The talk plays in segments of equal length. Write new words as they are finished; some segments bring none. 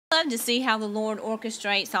love to see how the Lord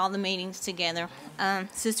orchestrates all the meetings together.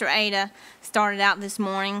 Sister Ada started out this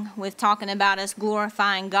morning with talking about us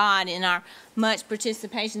glorifying God in our much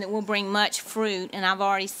participation that will bring much fruit, and I've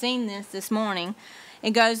already seen this morning.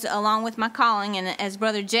 It goes along with my calling, and as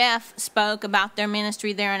Brother Jeff spoke about their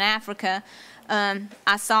ministry there in Africa,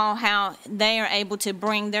 I saw how they are able to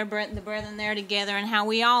bring the brethren there together, and how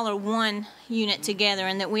we all are one unit together,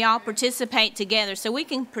 and that we all participate together, so we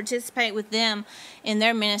can participate with them in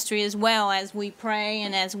their ministry as well as we pray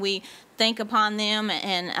and as we think upon them,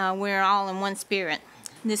 and we're all in one spirit.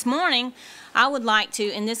 This morning, I would like to,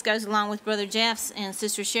 and this goes along with Brother Jeff's and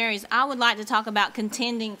Sister Sherry's, I would like to talk about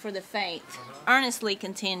contending for the faith, earnestly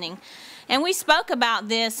contending. And we spoke about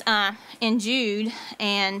this in Jude,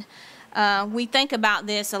 and we think about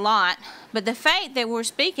this a lot, but the faith that we're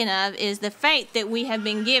speaking of is the faith that we have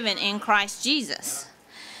been given in Christ Jesus.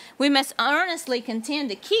 We must earnestly contend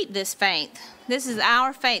to keep this faith. This is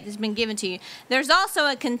our faith that's been given to you. There's also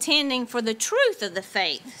a contending for the truth of the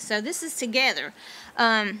faith. So this is together.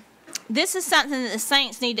 This is something that the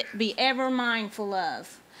saints need to be ever mindful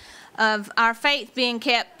of our faith being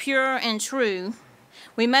kept pure and true.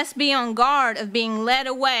 We must be on guard of being led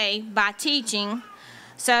away by teaching.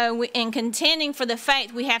 So in contending for the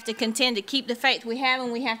faith, we have to contend to keep the faith we have,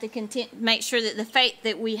 and we have to make sure that the faith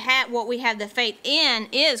that we have, what we have the faith in,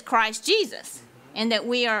 is Christ Jesus, and that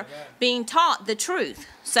we are being taught the truth.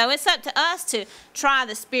 So it's up to us to try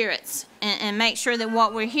the spirits and make sure that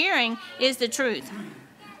what we're hearing is the truth.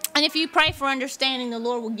 And if you pray for understanding, the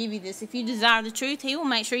Lord will give you this. If you desire the truth, He will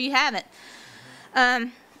make sure you have it.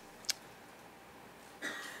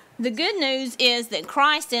 The good news is that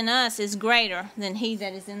Christ in us is greater than he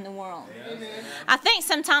that is in the world. Amen. I think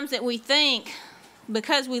sometimes that we think,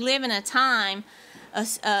 because we live in a time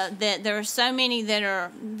that there are so many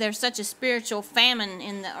there's such a spiritual famine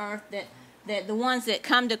in the earth that the ones that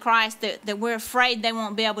come to Christ, that we're afraid they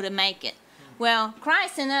won't be able to make it. Well,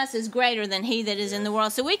 Christ in us is greater than he that is in the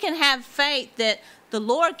world. So we can have faith that the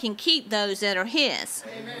Lord can keep those that are his.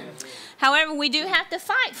 Amen. However, we do have to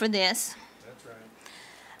fight for this.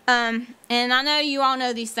 And I know you all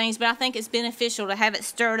know these things, but I think it's beneficial to have it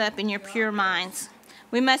stirred up in your pure minds.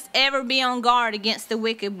 We must ever be on guard against the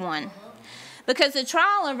wicked one, because the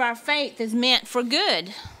trial of our faith is meant for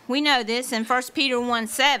good. We know this, and 1 Peter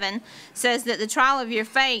 1:7 says that the trial of your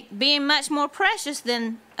faith, being much more precious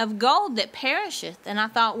than of gold that perisheth. And I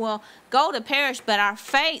thought, well, gold will perish, but our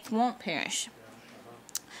faith won't perish.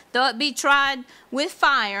 Though it be tried with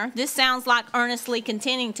fire, this sounds like earnestly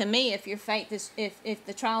contending to me. If your faith is, if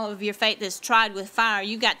the trial of your faith is tried with fire,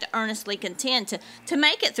 you got to earnestly contend to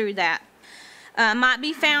make it through that. Might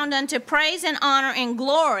be found unto praise and honor and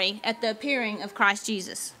glory at the appearing of Christ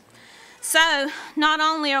Jesus. So, not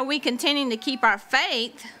only are we contending to keep our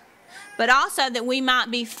faith, but also that we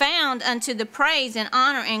might be found unto the praise and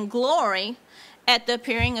honor and glory at the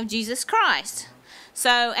appearing of Jesus Christ.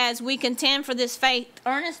 So as we contend for this faith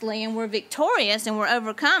earnestly, and we're victorious and we're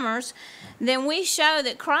overcomers, then we show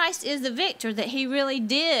that Christ is the victor, that he really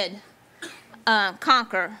did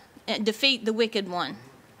conquer and defeat the wicked one.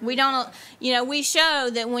 We don't, we show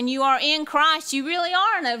that when you are in Christ, you really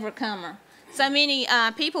are an overcomer. So many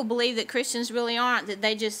people believe that Christians really aren't, that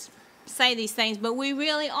they just say these things, but we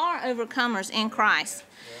really are overcomers in Christ.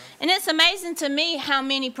 And it's amazing to me how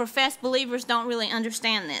many professed believers don't really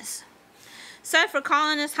understand this. So for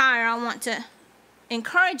calling us higher, I want to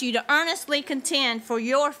encourage you to earnestly contend for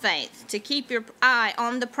your faith, to keep your eye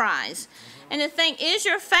on the prize, and to think, is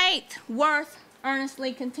your faith worth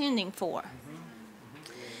earnestly contending for?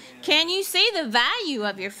 Can you see the value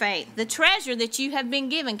of your faith, the treasure that you have been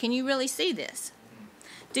given? Can you really see this?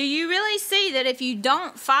 Do you really see that if you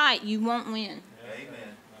don't fight, you won't win?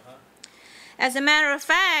 Amen. As a matter of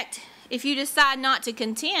fact, if you decide not to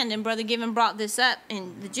contend, and Brother Given brought this up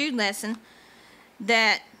in the Jude lesson,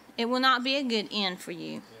 that it will not be a good end for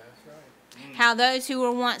you. Yeah, that's right. How those who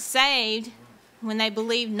were once saved, when they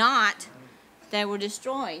believed not, they were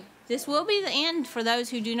destroyed. This will be the end for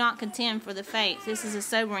those who do not contend for the faith. This is a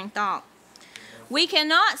sobering thought. We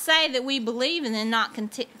cannot say that we believe and then not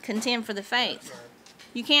contend for the faith.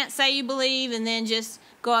 You can't say you believe and then just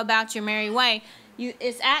go about your merry way.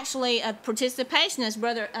 It's actually a participation, as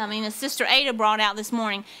Sister Ada brought out this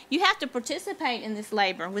morning. You have to participate in this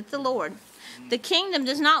labor with the Lord. The kingdom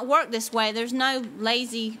does not work this way. There's no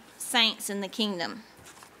lazy saints in the kingdom.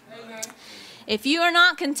 Amen. If you are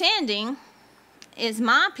not contending, is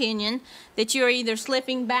my opinion, that you're either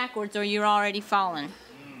slipping backwards or you're already fallen.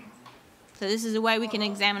 So this is the way we can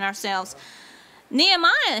examine ourselves.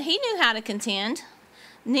 Nehemiah, he knew how to contend.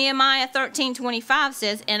 Nehemiah 13:25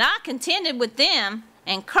 says, "And I contended with them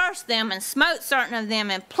and cursed them, and smote certain of them,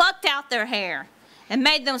 and plucked out their hair, and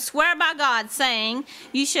made them swear by God, saying,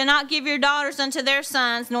 You shall not give your daughters unto their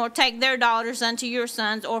sons, nor take their daughters unto your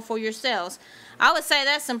sons, or for yourselves. I would say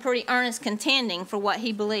that's some pretty earnest contending for what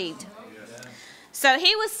he believed. So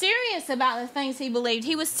he was serious about the things he believed.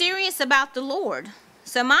 He was serious about the Lord.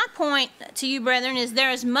 So my point to you, brethren, is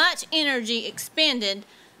there is much energy expended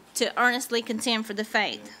to earnestly contend for the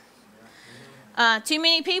faith. Too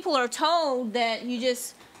many people are told that you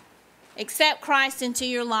just accept Christ into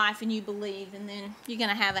your life and you believe, and then you're going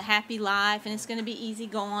to have a happy life and it's going to be easy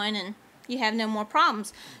going and you have no more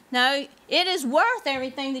problems. No, it is worth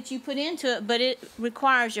everything that you put into it, but it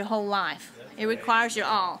requires your whole life. It requires your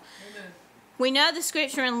all. We know the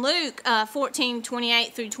scripture in Luke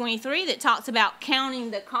 14:28 through 23 that talks about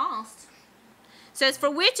counting the cost. It says,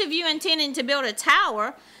 For which of you intending to build a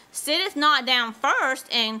tower sitteth not down first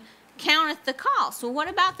and counteth the cost? Well, what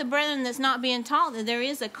about the brethren that's not being taught that there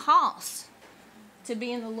is a cost to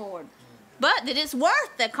be in the Lord, but that it's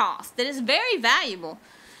worth the cost, that it's very valuable?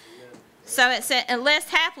 So it said, unless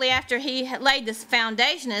happily after he had laid this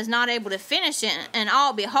foundation is not able to finish it, and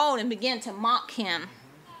all behold and begin to mock him.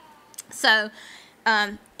 So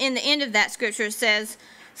in the end of that scripture it says,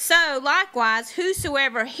 So likewise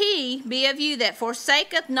whosoever he be of you that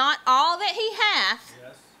forsaketh not all that he hath,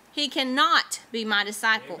 he cannot be my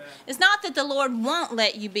disciple. Amen. It's not that the Lord won't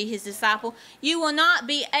let you be his disciple. You will not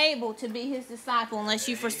be able to be his disciple unless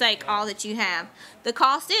you forsake all that you have. The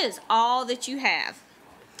cost is all that you have.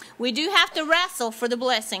 We do have to wrestle for the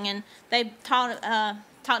blessing, and they talked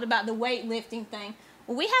about the weightlifting thing.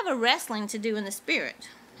 Well, we have a wrestling to do in the spirit,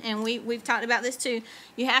 and we've talked about this too.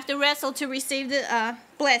 You have to wrestle to receive the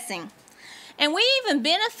blessing. And we even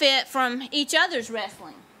benefit from each other's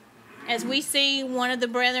wrestling. As we see one of the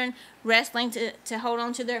brethren wrestling to hold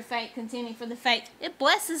on to their faith, contending for the faith, it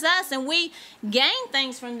blesses us, and we gain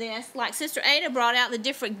things from this. Like Sister Ada brought out the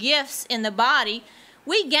different gifts in the body.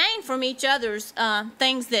 We gain from each other's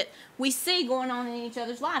things that we see going on in each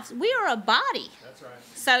other's lives. We are a body. That's right.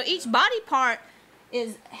 So each body part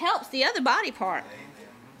helps the other body part.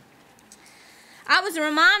 I was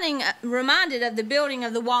reminded of the building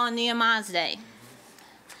of the wall in Nehemiah's day.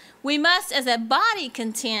 We must, as a body,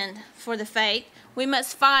 contend for the faith. We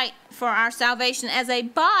must fight for our salvation as a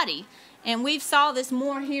body. And we've saw this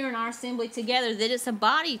more here in our assembly together, that it's a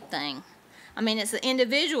body thing. I mean, it's an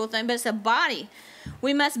individual thing, but it's a body.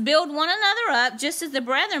 We must build one another up just as the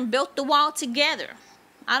brethren built the wall together.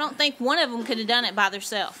 I don't think one of them could have done it by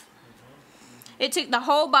themselves. It took the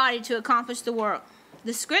whole body to accomplish the work.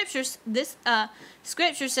 The scriptures, this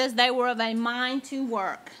scripture says they were of a mind to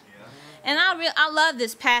work. And I love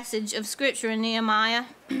this passage of scripture in Nehemiah.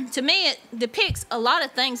 To me, it depicts a lot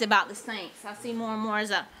of things about the saints. I see more and more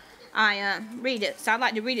as I read it. So I'd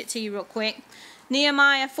like to read it to you real quick.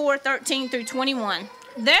 Nehemiah 4:13 through 21.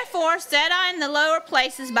 Therefore set I in the lower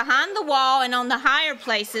places behind the wall and on the higher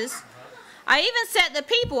places. I even set the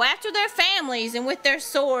people after their families and with their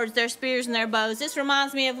swords, their spears, and their bows. This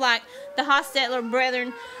reminds me of like the Hostetler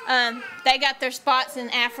brethren. They got their spots in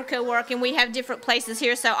Africa working. We have different places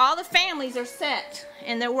here. So all the families are set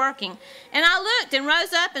and they're working. And I looked and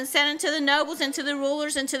rose up and said unto the nobles and to the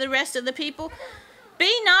rulers and to the rest of the people,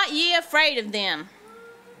 Be not ye afraid of them.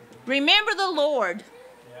 Remember the Lord,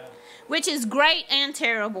 which is great and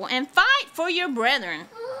terrible, and fight for your brethren,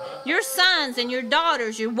 your sons and your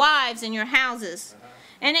daughters, your wives and your houses.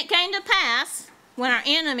 And it came to pass, when our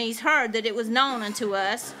enemies heard that it was known unto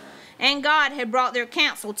us, and God had brought their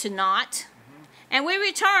counsel to naught, and we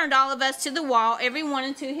returned all of us to the wall, every one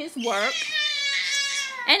unto his work.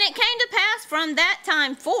 And it came to pass from that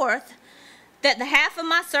time forth, that the half of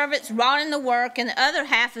my servants wrought in the work, and the other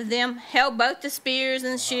half of them held both the spears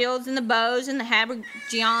and the shields and the bows and the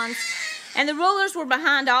habergeons. And the rulers were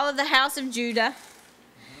behind all of the house of Judah,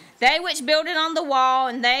 they which builded on the wall,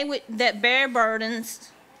 and they that bare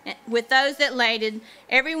burdens, with those that laded.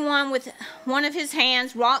 Every one with one of his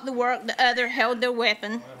hands wrought the work, the other held their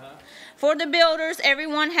weapon. For the builders, every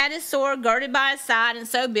one had his sword girded by his side, and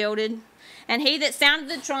so builded. And he that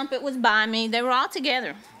sounded the trumpet was by me. They were all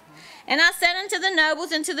together. And I said unto the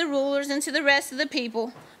nobles and to the rulers and to the rest of the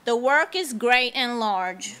people, The work is great and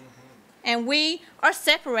large, and we are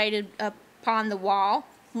separated upon the wall,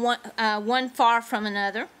 one far from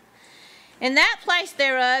another. In that place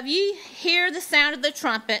thereof ye hear the sound of the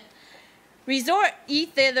trumpet. Resort ye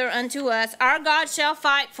thither unto us. Our God shall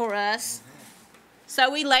fight for us. So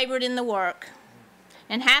we labored in the work.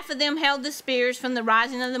 And half of them held the spears from the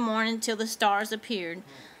rising of the morning till the stars appeared.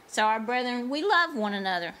 So our brethren, we love one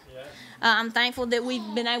another. I'm thankful that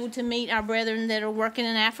we've been able to meet our brethren that are working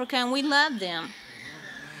in Africa, and we love them.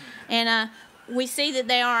 And we see that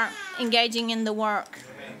they are engaging in the work.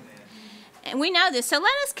 And we know this. So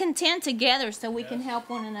let us contend together so we can help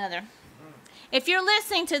one another. If you're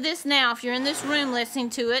listening to this now, if you're in this room listening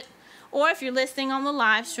to it, or if you're listening on the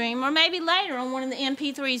live stream, or maybe later on one of the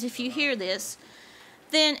MP3s if you hear this,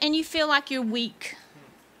 then and you feel like you're weak,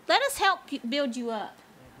 let us help build you up.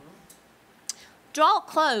 Draw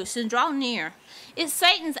close and draw near. It's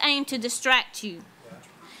Satan's aim to distract you.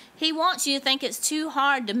 He wants you to think it's too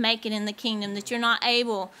hard to make it in the kingdom, that you're not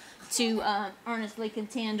able to earnestly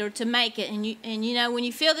contend or to make it. And you know, when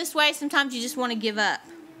you feel this way, sometimes you just want to give up.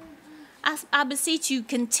 I beseech you,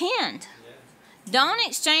 contend. Don't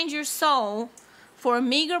exchange your soul for a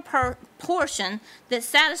meager portion that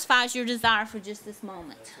satisfies your desire for just this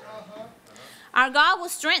moment. Our God will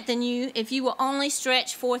strengthen you if you will only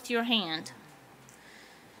stretch forth your hand.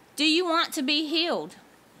 Do you want to be healed?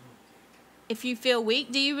 If you feel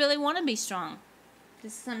weak, do you really want to be strong?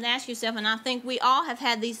 This is something to ask yourself, and I think we all have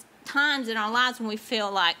had these times in our lives when we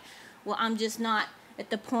feel like, well, I'm just not at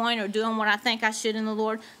the point or doing what I think I should in the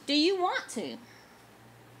Lord. Do you want to?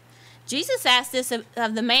 Jesus asked this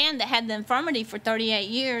of the man that had the infirmity for 38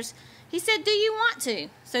 years. He said, do you want to?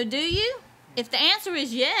 So do you? If the answer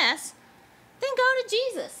is yes, then go to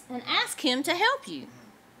Jesus and ask him to help you.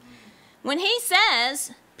 When he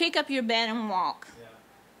says, pick up your bed and walk,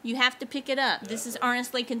 you have to pick it up. This is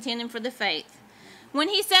earnestly contending for the faith. When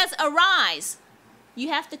he says, arise, you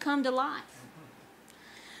have to come to life.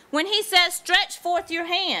 When he says, stretch forth your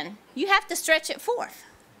hand, you have to stretch it forth.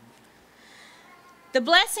 The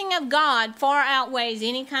blessing of God far outweighs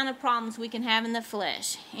any kind of problems we can have in the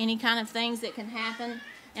flesh, any kind of things that can happen.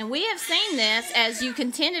 And we have seen this as you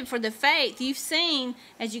contended for the faith. You've seen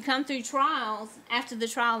as you come through trials, after the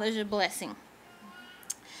trial there's a blessing.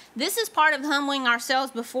 This is part of humbling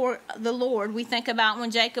ourselves before the Lord. We think about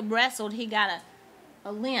when Jacob wrestled, he got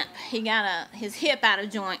a limp. He got his hip out of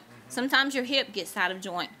joint. Sometimes your hip gets out of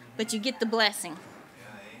joint, but you get the blessing.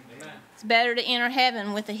 It's better to enter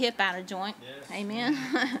heaven with a hip out of joint. Yes. Amen.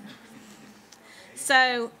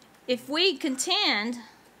 So if we contend,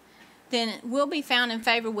 then we'll be found in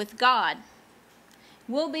favor with God.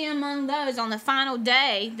 We'll be among those on the final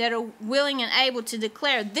day that are willing and able to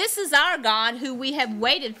declare, this is our God who we have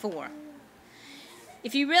waited for.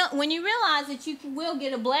 If you when you realize that you will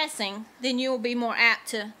get a blessing, then you will be more apt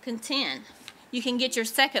to contend. You can get your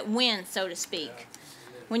second wind, so to speak.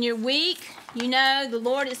 When you're weak, you know the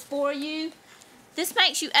Lord is for you. This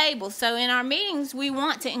makes you able. So in our meetings, we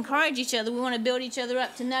want to encourage each other. We want to build each other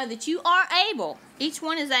up to know that you are able. Each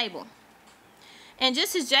one is able. And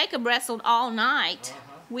just as Jacob wrestled all night,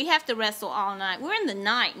 we have to wrestle all night. We're in the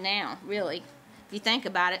night now, really, if you think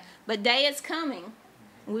about it. But day is coming.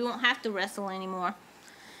 We won't have to wrestle anymore.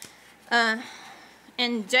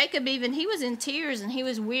 And Jacob even, he was in tears and he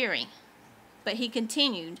was weary. But he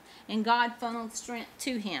continued, and God funneled strength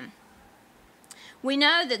to him. We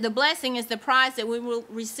know that the blessing is the prize that we will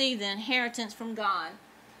receive, the inheritance from God.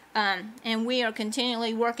 And we are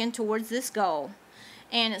continually working towards this goal.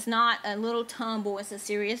 And it's not a little tumble, it's a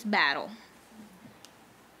serious battle.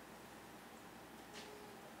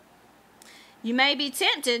 You may be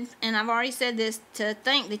tempted, and I've already said this, to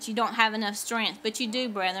think that you don't have enough strength. But you do,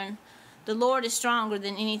 brethren. The Lord is stronger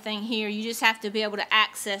than anything here. You just have to be able to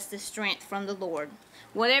access the strength from the Lord.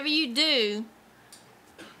 Whatever you do,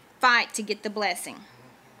 fight to get the blessing.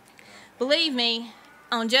 Believe me,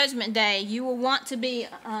 on Judgment Day, you will want to be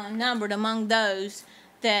numbered among those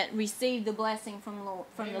that receive the blessing from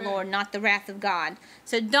the Lord, not the wrath of God.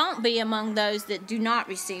 So don't be among those that do not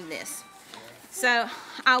receive this. So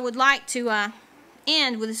I would like to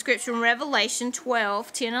end with a scripture in Revelation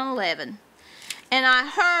 12:10 and 11. And I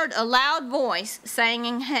heard a loud voice saying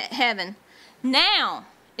in heaven, now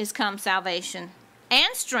is come salvation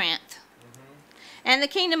and strength and the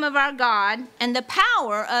kingdom of our God and the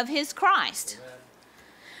power of his Christ.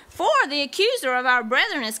 For the accuser of our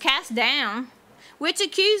brethren is cast down, which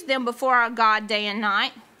accused them before our God day and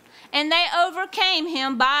night. And they overcame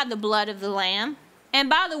him by the blood of the Lamb and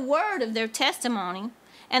by the word of their testimony.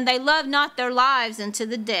 And they loved not their lives unto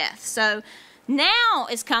the death. So now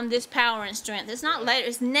is come this power and strength. It's not later,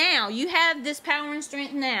 it's now. You have this power and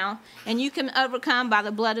strength now, and you can overcome by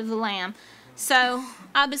the blood of the Lamb. So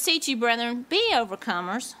I beseech you, brethren, be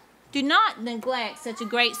overcomers. Do not neglect such a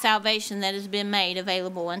great salvation that has been made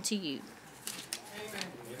available unto you.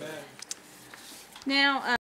 Amen. Now,